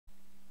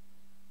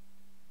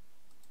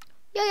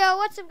Yo,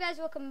 what's up guys,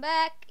 welcome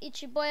back,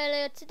 it's your boy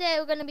Elliot. Today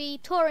we're going to be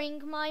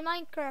touring my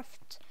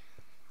Minecraft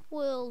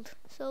world,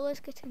 so let's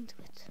get into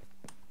it.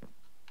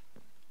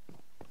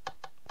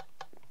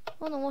 I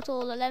don't know what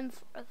all the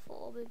length are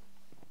for, but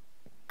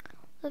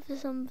look for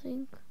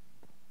something.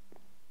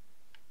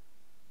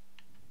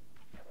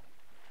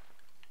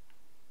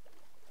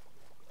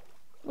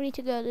 We need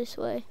to go this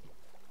way.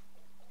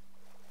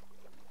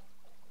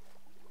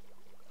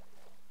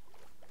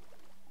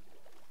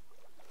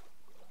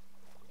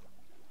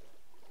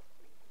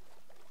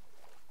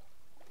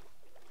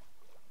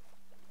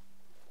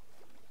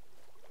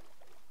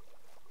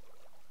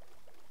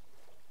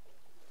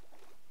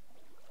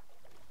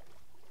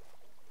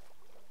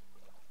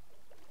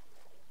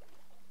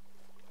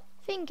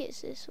 I think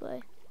it's this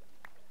way.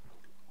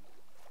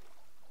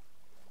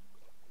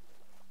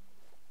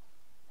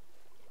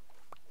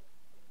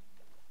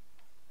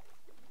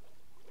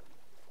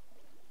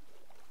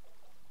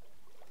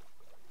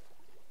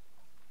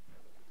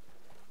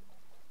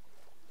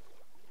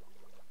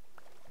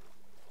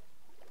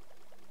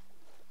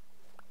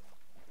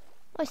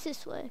 Oh, it's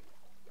this way.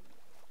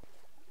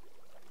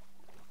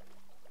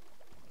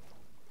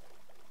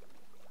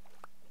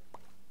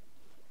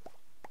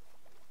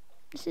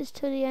 This is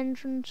to the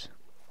entrance.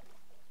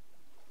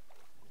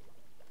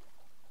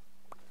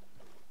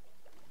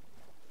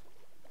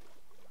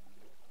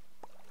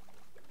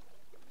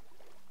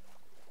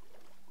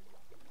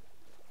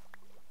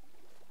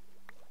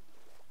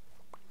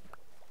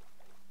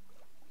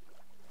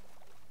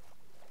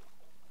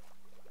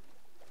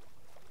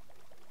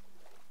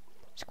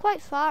 It's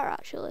quite far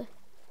actually.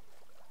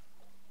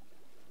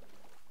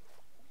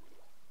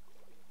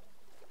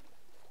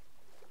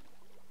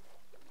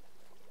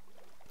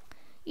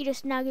 You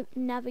just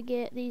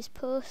navigate these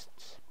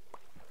posts.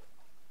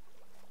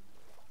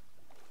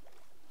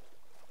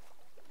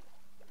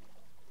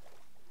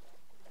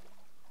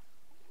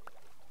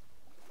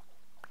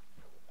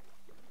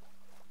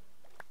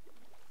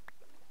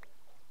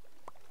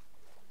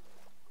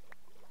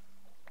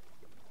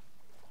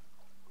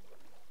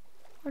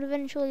 And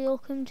eventually you'll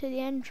come to the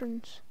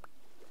entrance.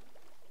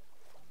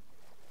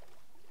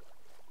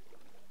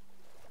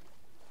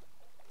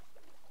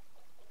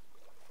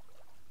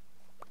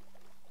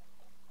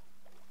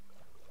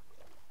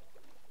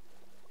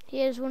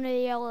 Here's one of the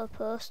yellow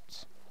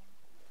posts.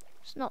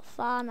 It's not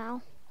far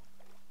now.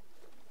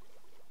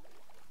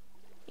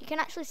 You can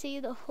actually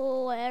see the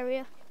whole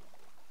area,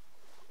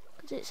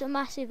 because it's a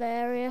massive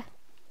area.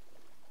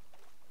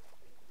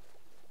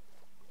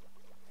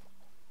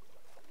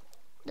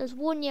 There's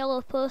one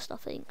yellow post I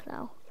think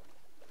now,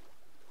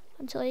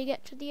 until you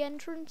get to the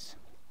entrance.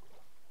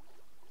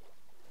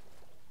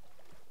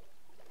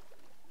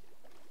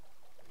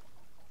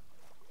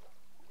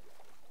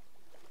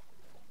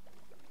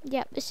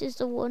 Yep, this is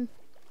the one.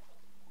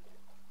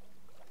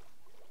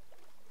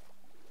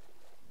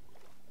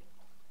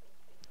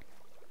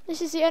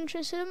 This is the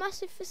entrance to a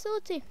massive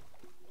facility.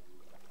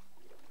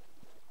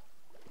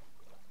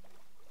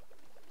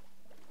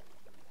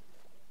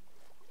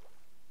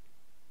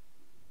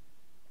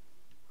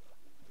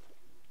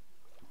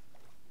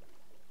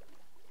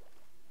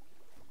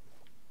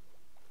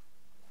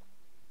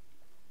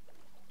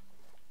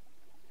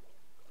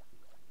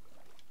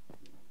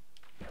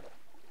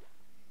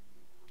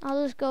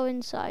 I'll just go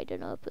inside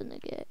and open the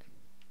gate.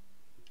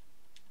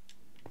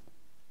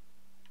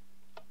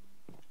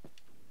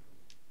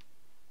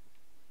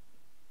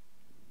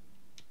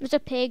 There's a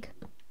pig.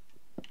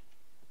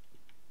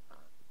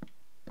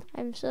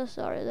 I'm so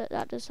sorry that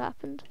that just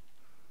happened.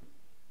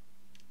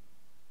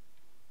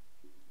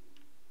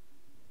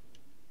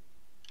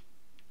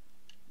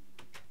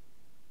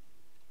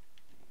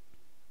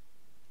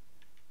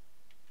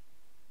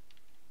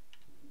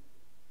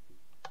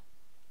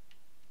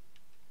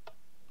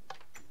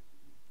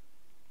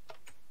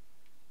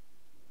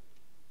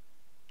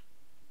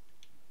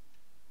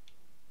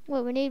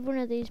 Well, we need one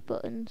of these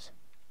buttons.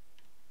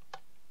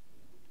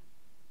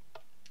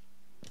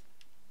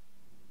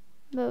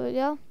 There we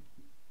go.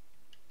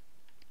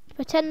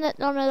 Pretend that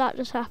none of that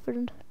just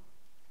happened.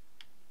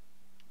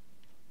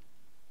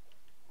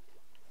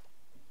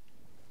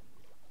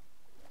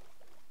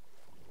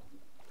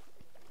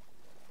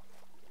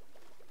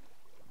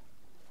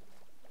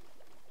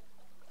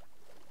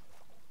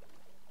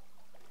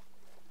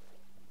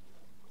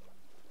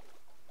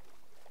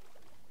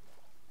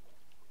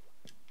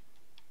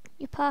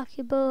 You park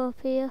your boat up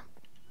here.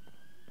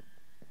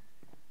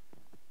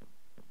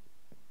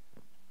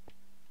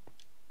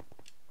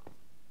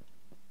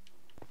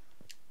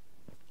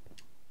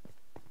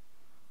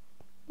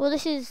 Well,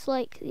 this is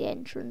like the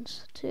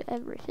entrance to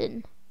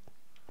everything.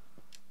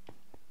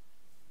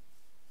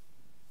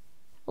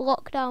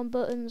 Lockdown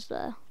buttons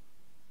there.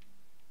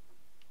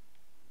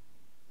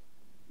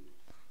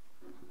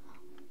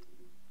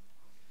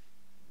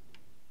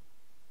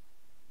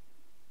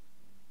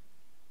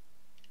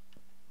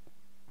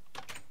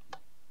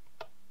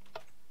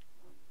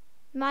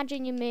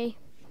 Imagine you're me.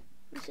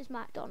 This is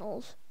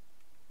McDonald's.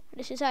 I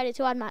just decided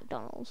to add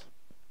McDonald's.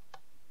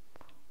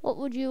 What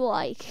would you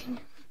like?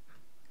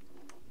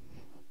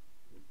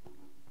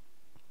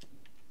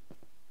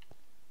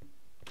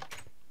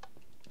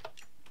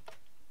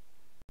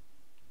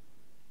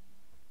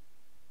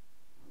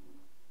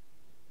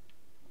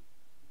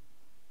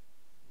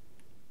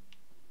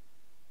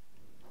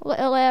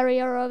 little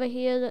area over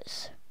here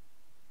that's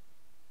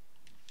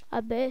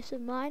a base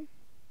of mine.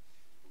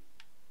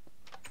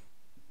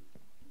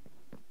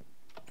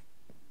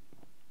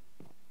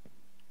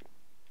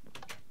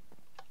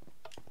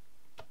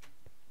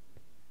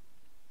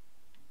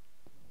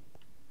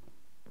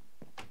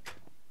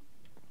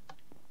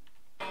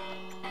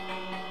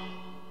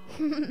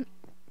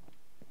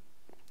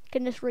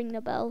 Can just ring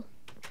the bell.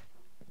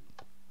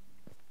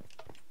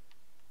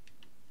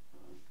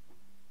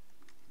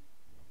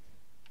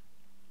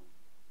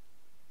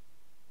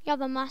 You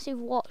have a massive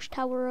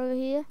watchtower over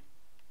here.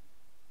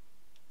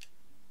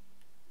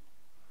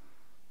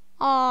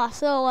 Oh, I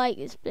so like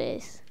this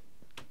place.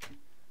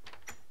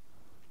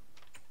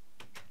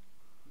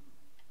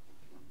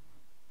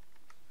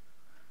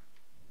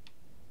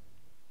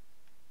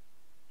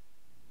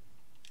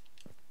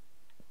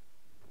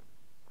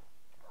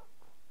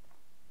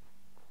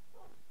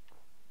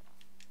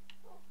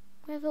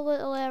 We have a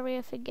little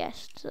area for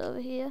guests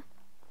over here.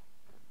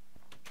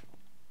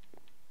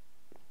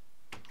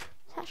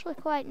 It's actually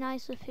quite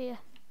nice up here.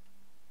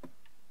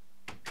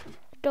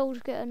 The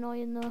dogs get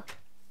annoying though.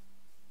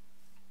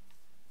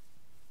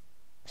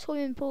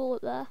 Swimming pool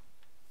up there.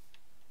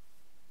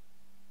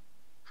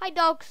 Hi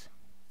dogs.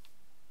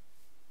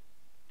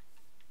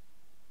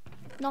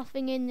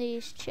 Nothing in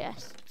these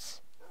chests.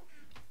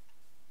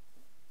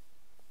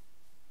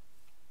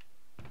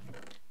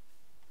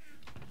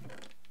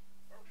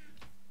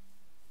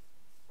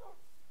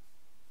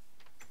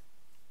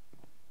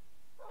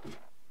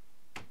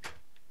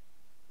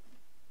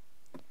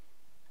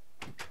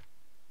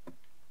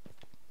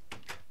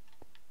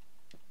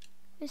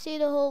 You see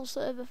the whole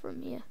server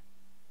from here.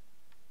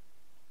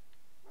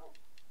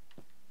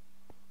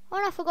 Oh,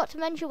 and I forgot to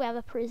mention we have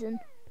a prison.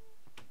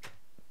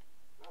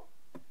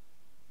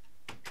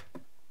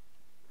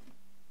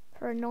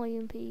 For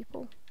annoying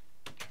people.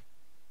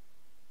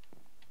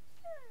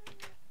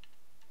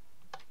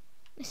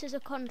 This is a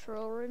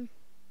control room.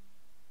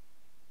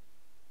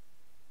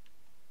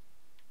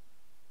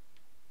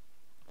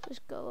 Let's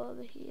go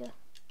over here.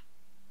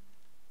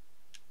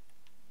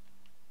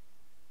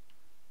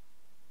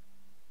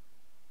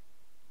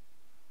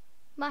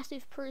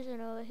 Massive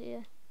prison over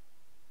here.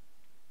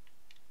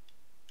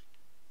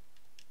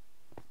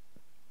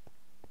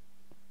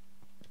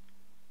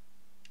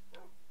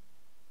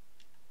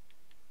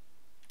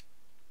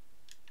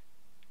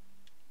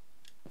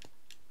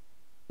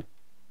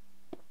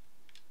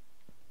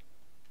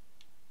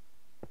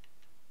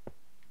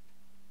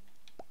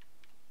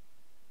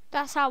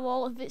 That's how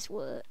all of this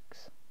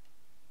works.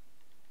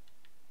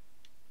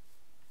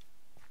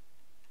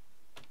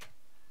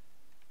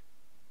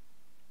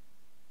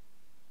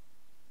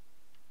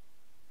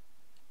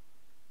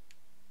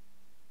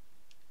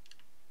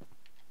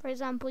 For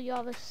example, you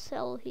have a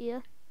cell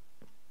here.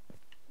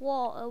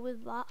 Water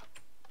with that.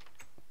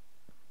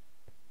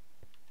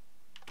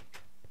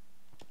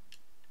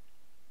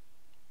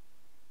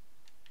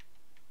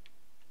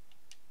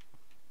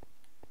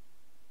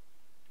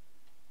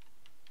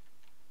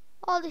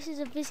 Oh, this is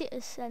a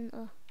visitor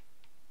centre.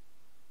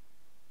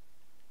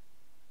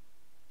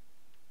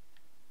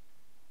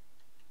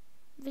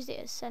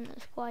 Visitor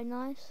centre's quite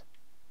nice.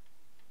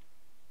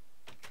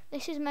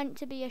 This is meant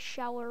to be a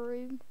shower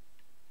room.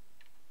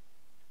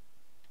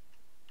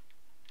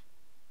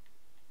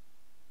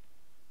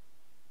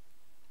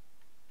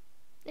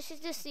 This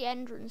is just the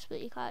entrance,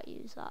 but you can't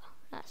use that.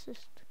 That's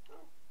just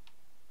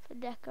for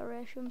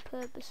decoration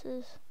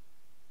purposes.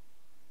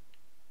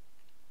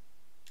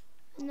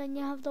 And then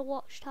you have the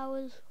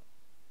watchtowers.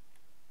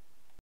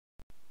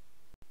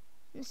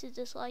 This is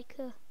just like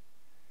a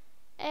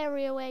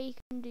area where you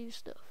can do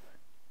stuff.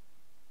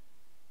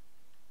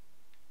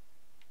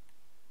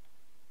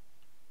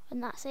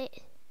 And that's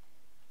it.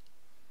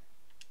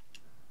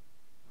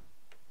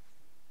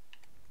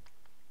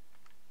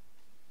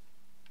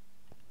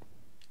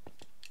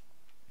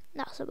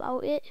 That's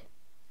about it.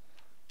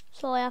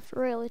 That's all I have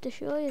really to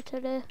show you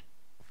today.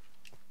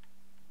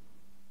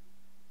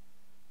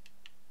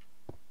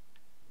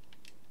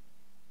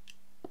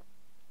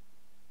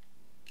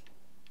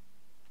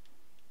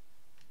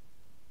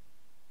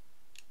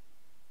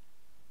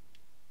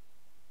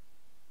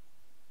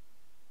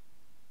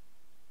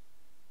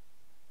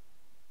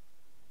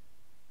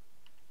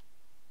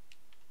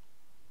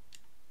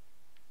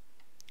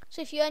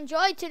 So if you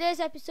enjoyed today's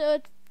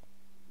episode,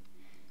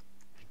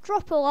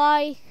 drop a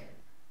like,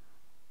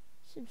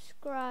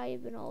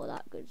 subscribe and all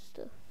that good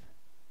stuff.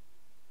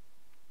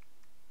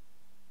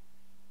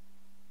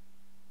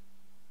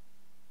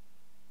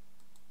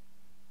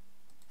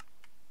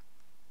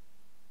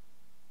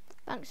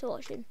 Thanks for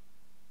watching.